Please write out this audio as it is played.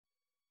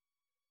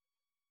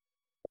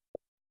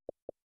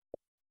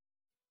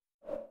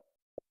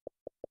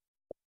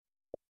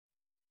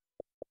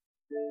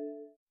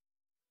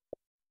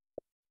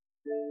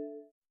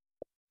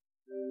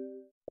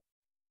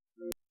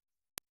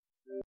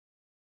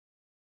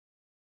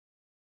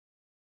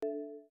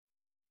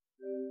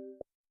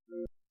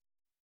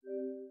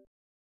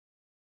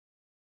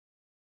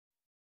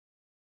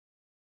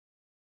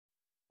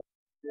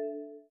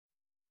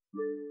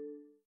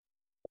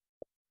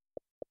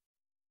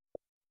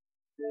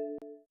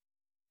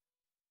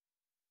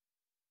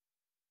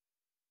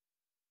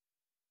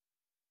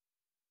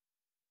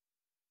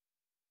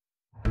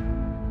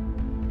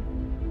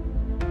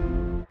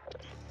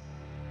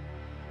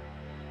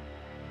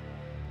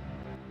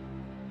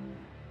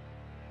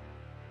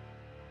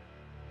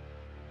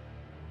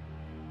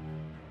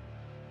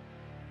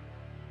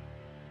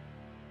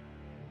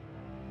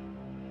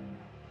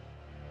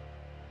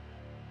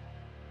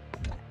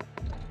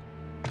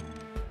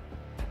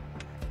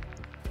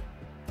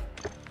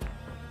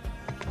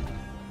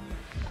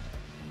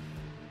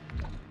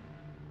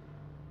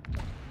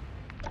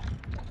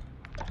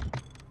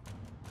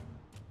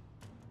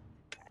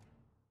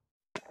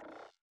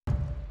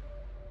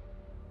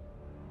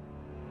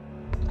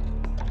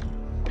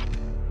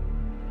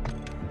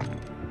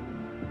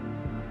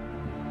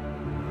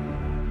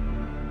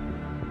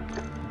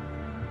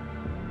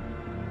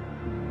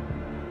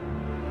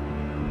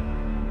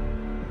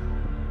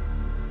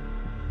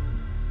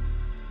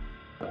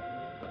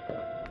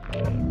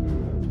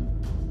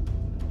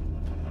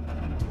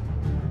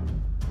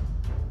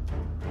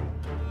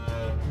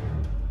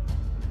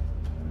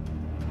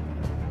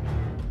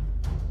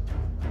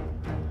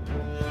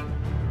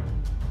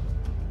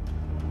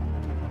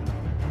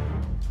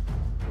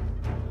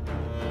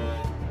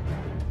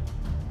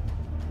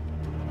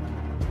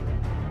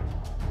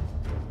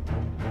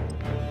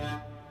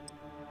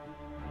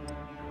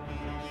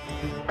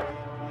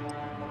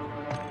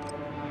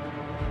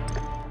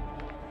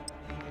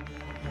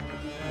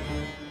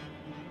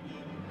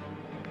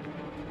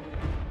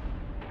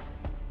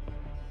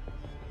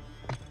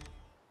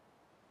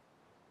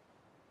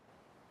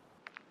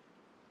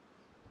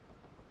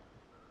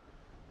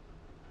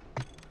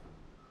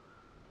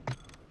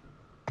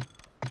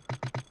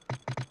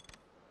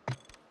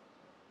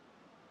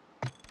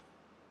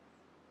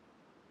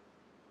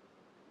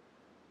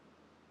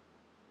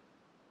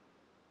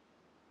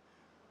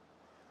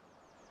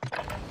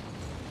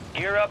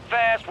Gear up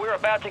fast, we're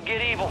about to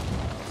get evil.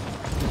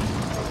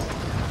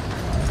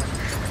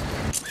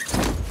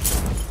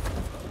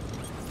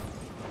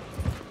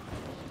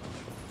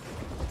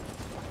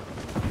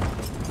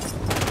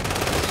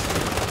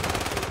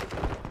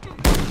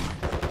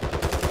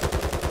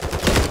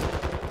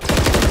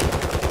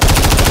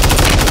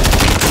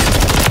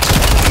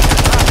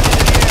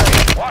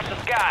 Watch the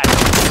skies.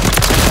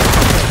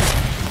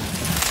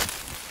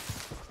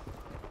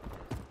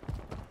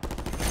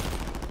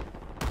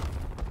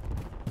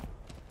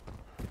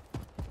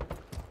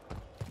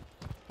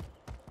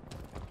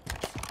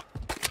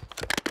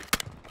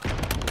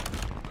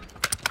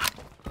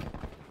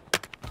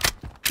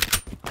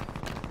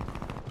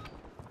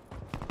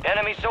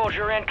 Enemy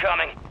soldier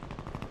incoming.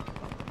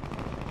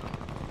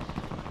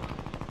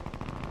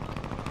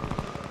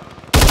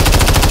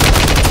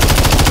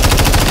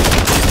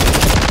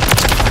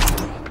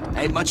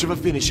 Ain't much of a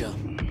finisher.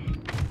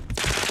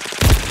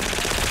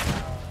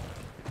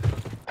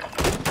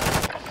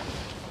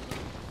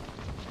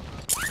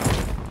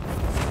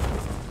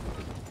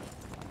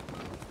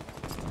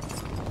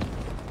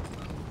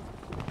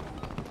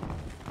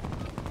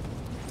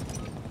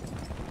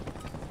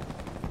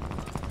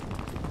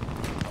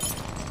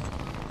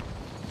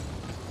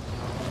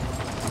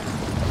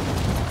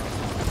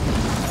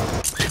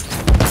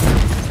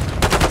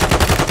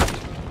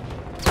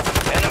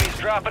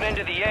 Dropping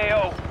into the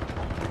AO.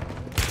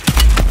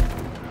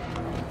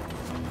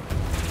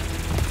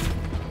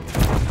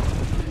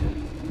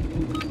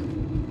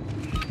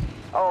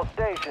 All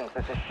stations,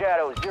 this is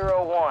Shadow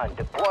 01.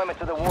 Deployment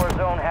to the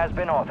Warzone has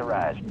been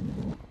authorized.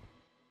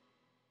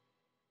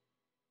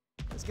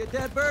 Let's get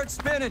that bird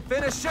spinning.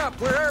 Finish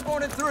up. We're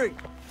airborne at 3.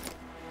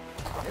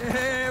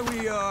 There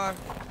we are.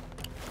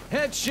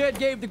 Head shed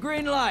gave the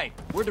green light.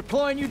 We're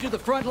deploying you to the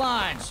front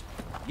lines.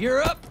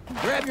 Gear up,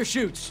 grab your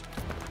chutes.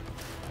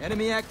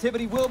 Enemy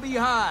activity will be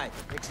high.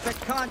 Expect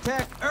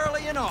contact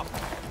early and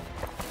often.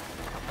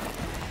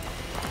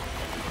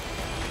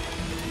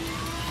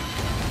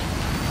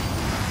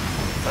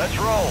 Let's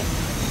roll.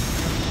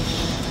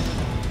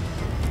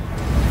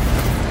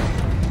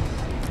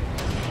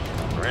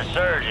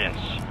 Resurgence.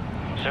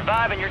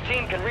 Survive and your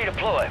team can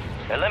redeploy.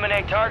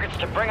 Eliminate targets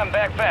to bring them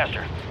back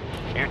faster.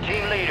 Your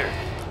team leader.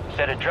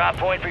 Set a drop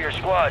point for your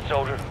squad,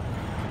 soldier.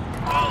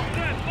 All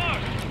set,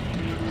 mark!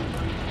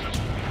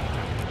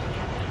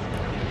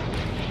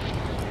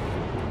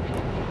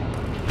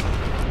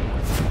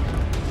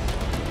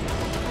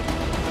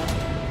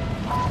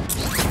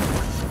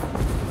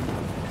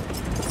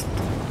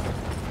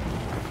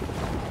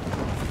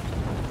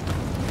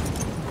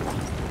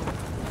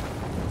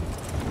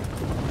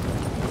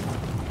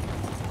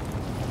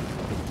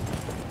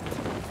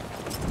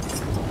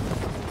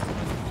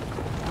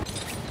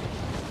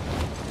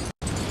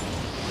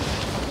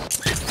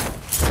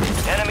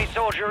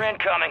 Soldier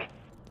incoming.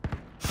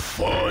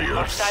 For your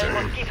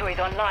Hostile mosquito is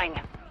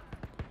online.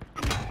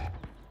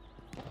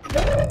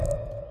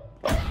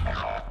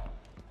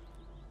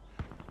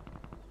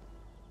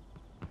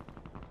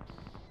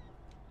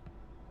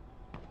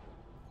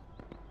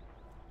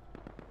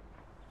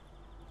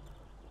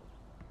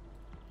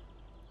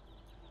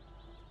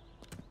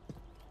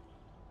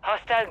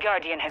 Hostile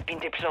Guardian has been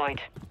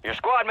deployed. Your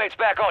squad mate's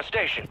back on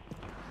station.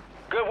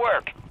 Good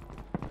work.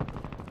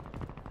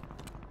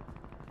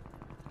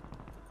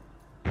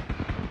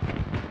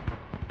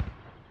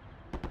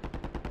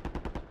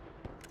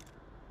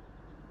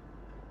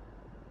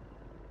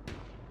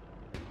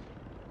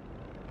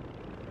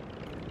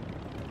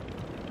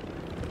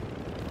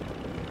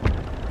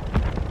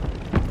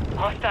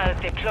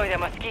 Hostiles deploy the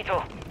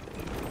Mosquito.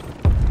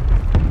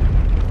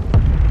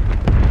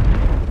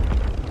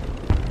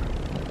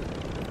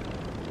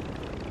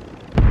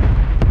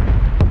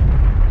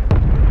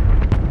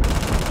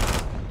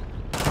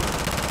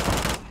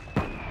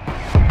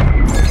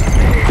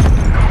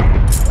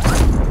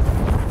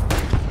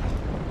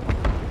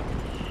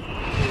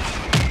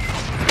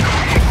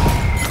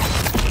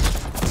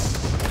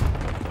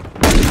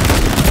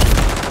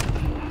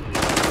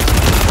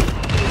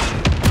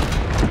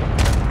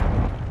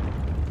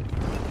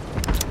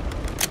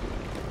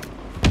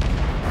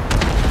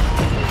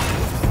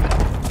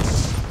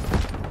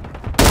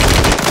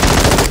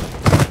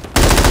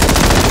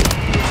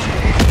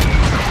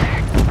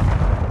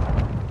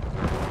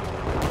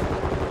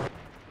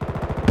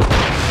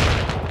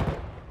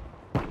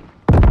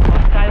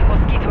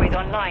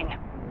 Online.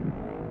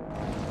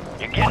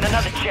 You're getting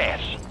another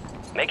chance.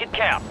 Make it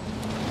count.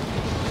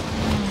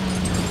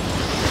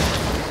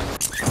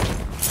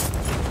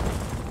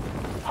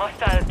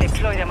 Hostiles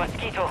deploy the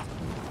Mosquito.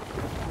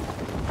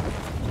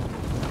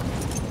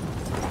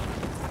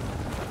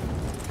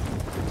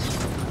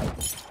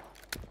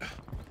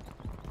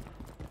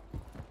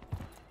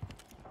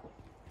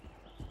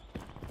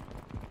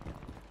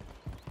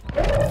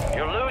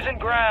 You're losing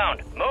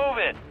ground. Move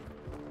it.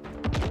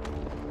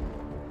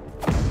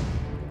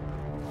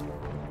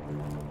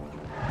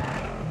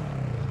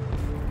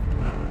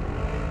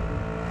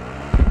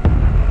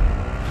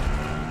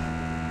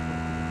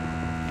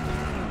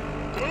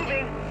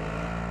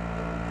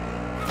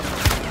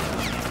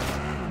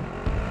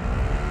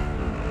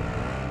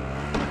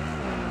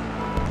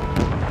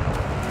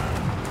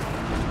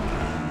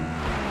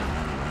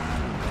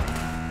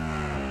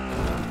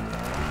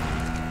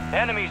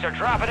 Enemies are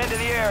dropping into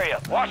the area.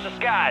 Watch the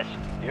skies.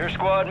 Your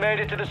squad made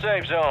it to the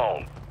safe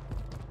zone.